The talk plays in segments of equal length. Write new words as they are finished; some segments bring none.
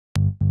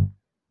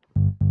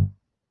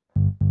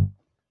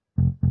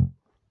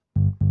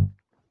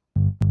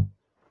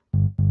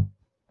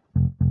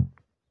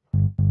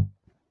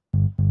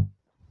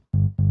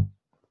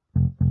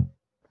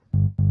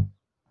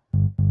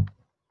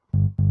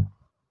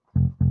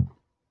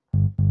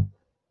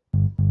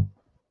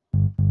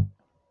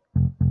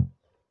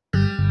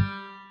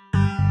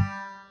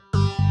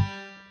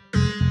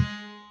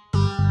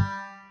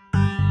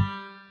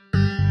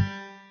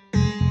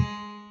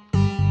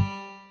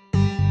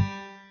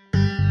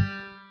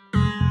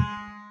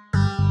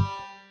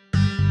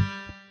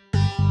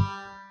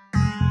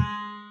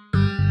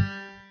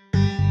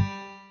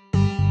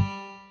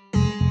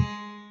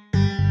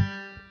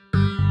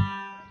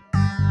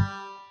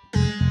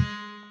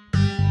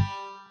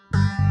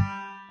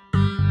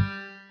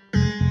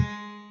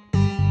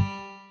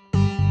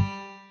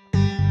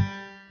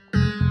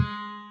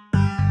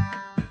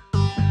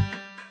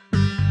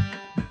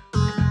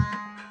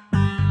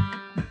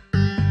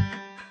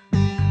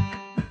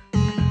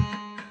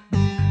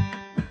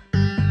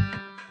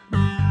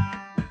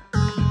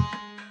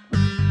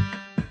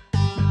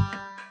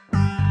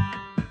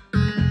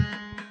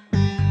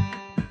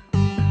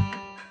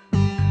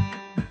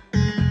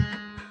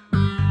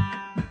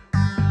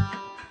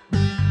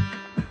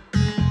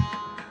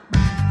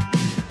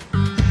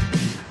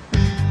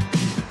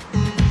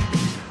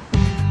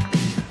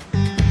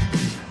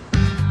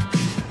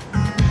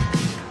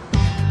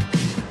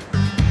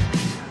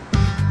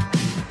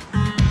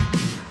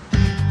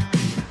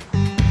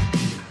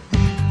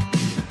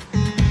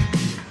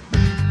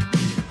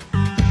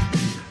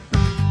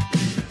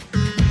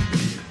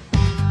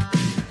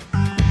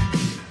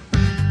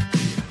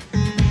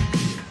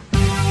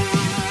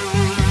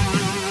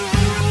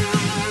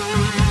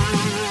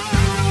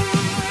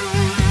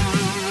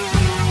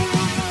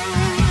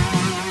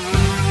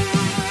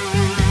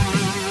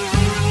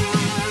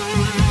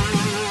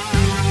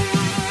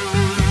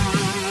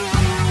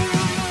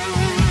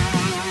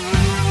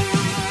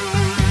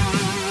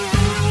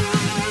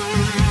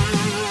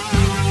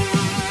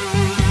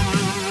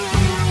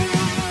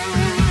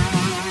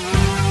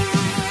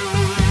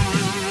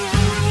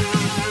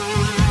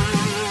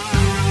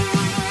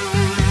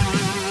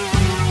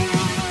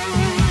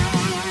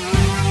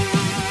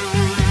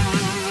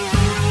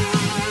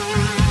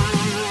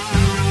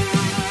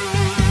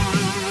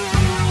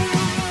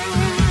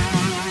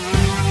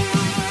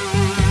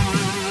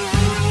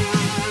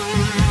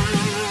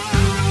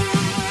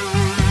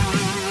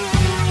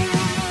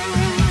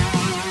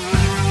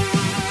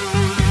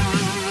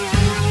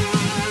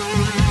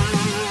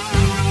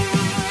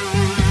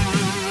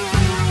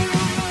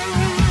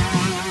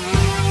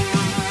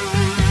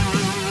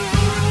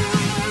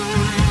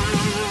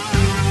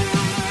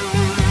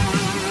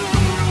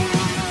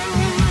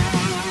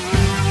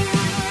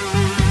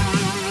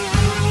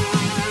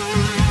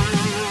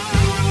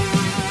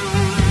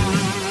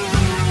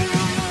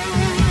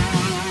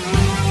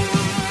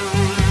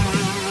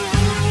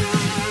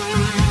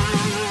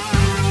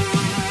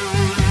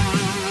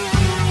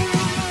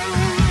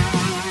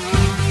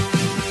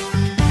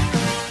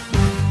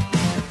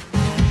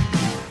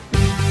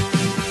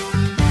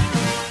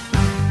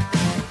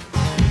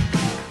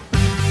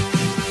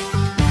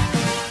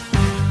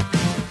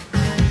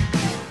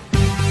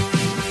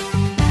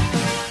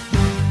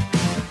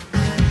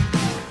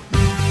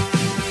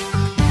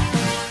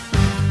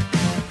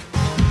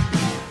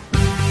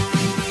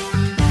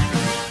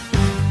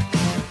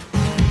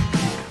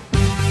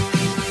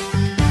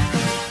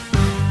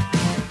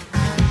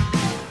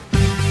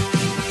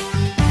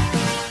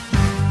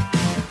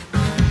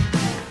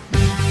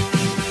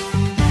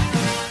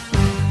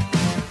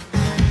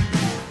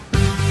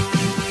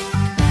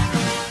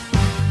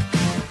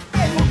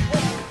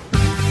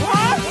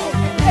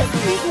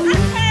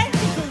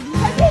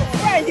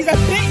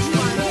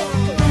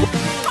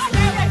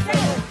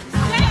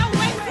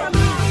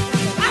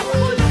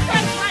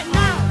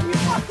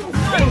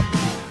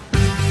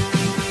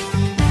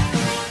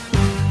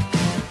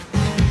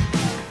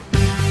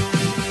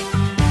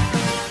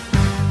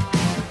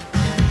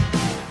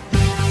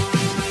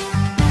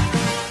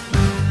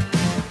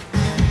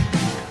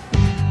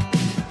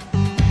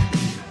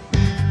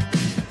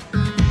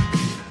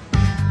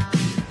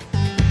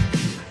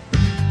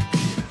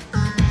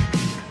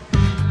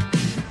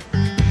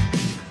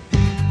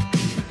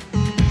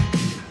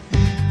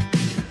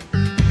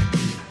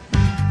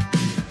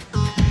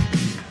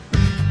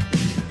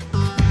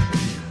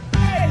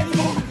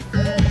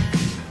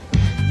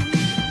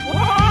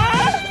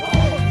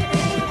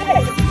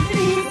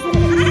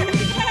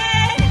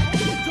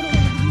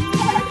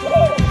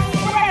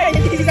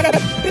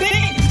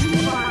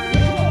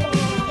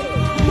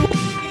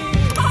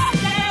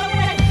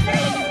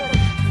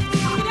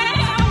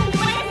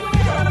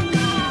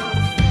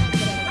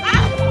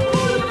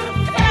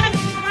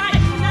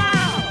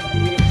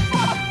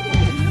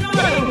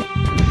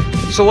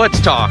So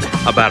let's talk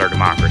about our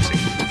democracy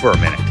for a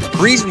minute. The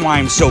reason why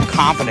I'm so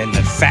confident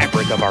in the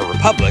fabric of our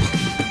republic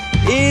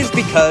is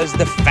because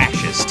the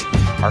fascists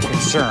are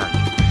concerned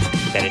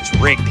that it's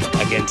rigged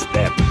against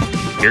them.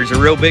 Here's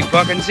a real big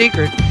fucking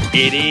secret.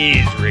 It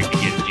is rigged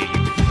against you,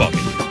 you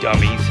fucking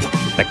dummies.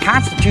 The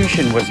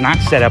Constitution was not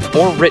set up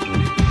or written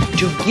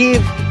to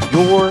give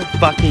your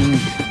fucking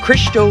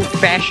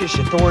Christo-fascist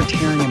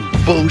authoritarian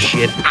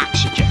bullshit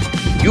oxygen.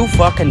 You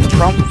fucking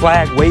Trump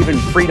flag waving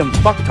freedom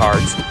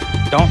fucktards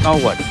don't know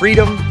what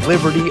freedom,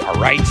 liberty, or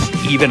rights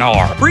even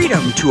are.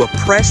 Freedom to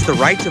oppress the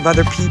rights of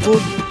other people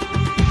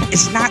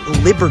is not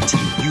liberty,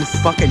 you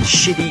fucking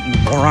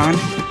shit-eating moron.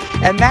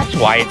 And that's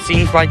why it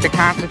seems like the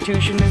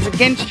Constitution is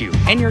against you,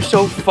 and you're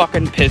so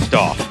fucking pissed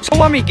off. So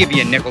let me give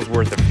you a nickel's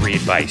worth of free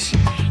advice.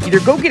 Either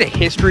go get a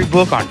history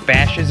book on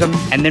fascism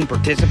and then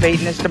participate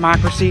in this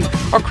democracy,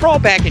 or crawl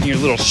back in your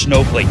little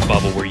snowflake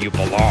bubble where you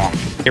belong.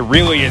 It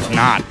really is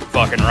not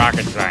fucking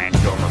rocket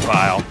science, Gomer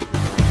Pyle.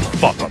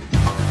 Fuck 'em.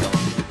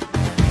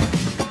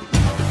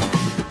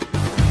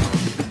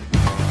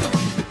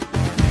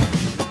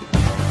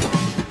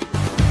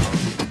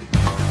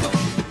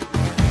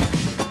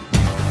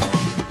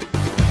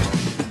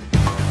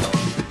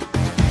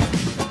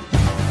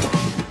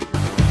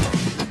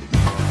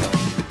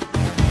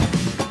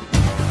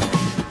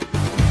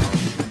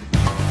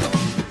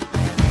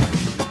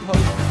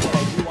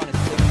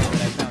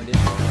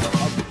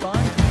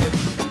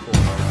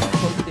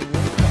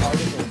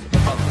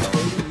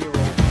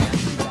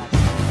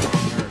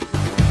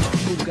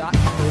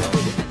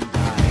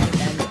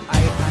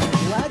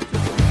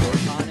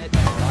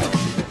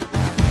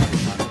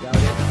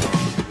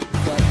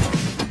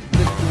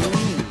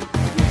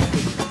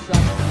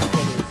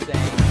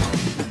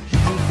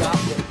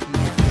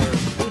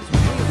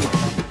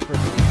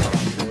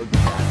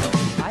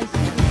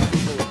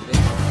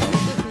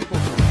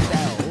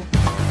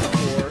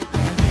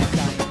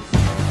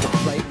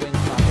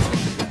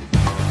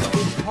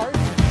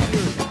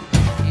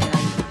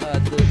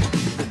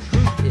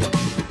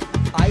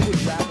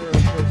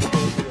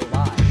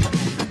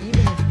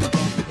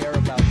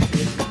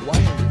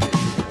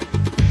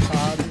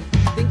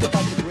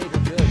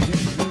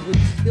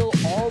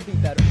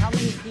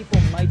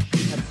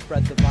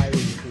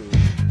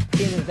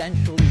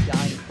 Eventually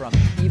dying from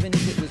it, even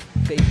if it was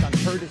based on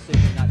her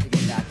decision not to get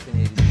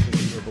vaccinated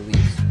because of her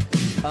beliefs.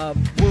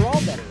 We're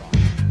all better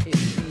off if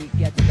she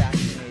gets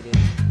vaccinated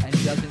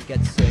and doesn't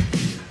get sick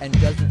and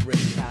doesn't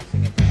risk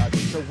passing it to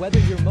others. So whether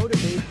your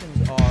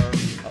motivations are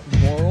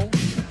moral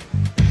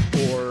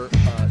or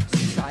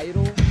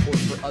societal or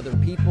for other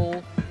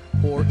people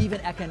or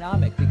even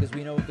economic, because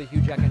we know the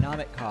huge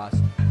economic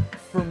cost,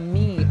 for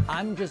me,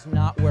 I'm just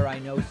not where I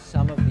know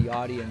some of the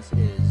audience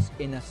is,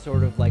 in a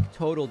sort of like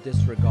total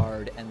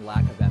disregard and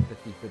lack of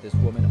empathy for this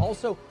woman.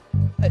 Also,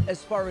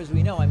 as far as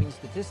we know, I mean,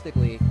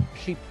 statistically,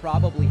 she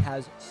probably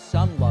has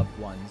some loved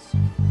ones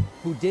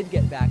who did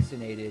get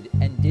vaccinated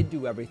and did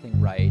do everything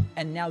right,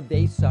 and now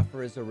they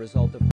suffer as a result of